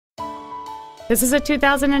This is a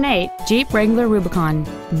 2008 Jeep WRANGLER Rubicon,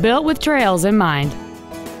 built with trails in mind.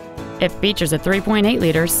 It features a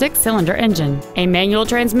 3.8-liter six-cylinder engine, a manual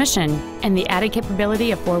transmission, and the added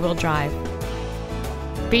capability of four-wheel drive.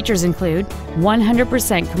 Features include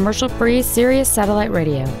 100% commercial-free Sirius satellite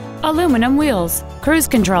radio, aluminum wheels, cruise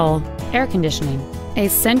control, air conditioning, a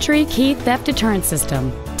Sentry key theft deterrent system,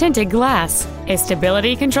 tinted glass, a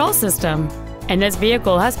stability control system, and this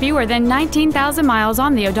vehicle has fewer than 19,000 miles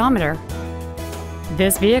on the odometer.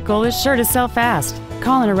 This vehicle is sure to sell fast.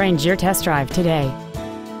 Call and arrange your test drive today.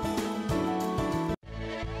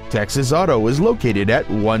 Texas Auto is located at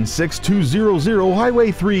 16200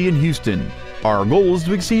 Highway 3 in Houston. Our goal is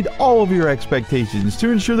to exceed all of your expectations to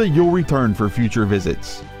ensure that you'll return for future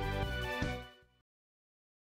visits.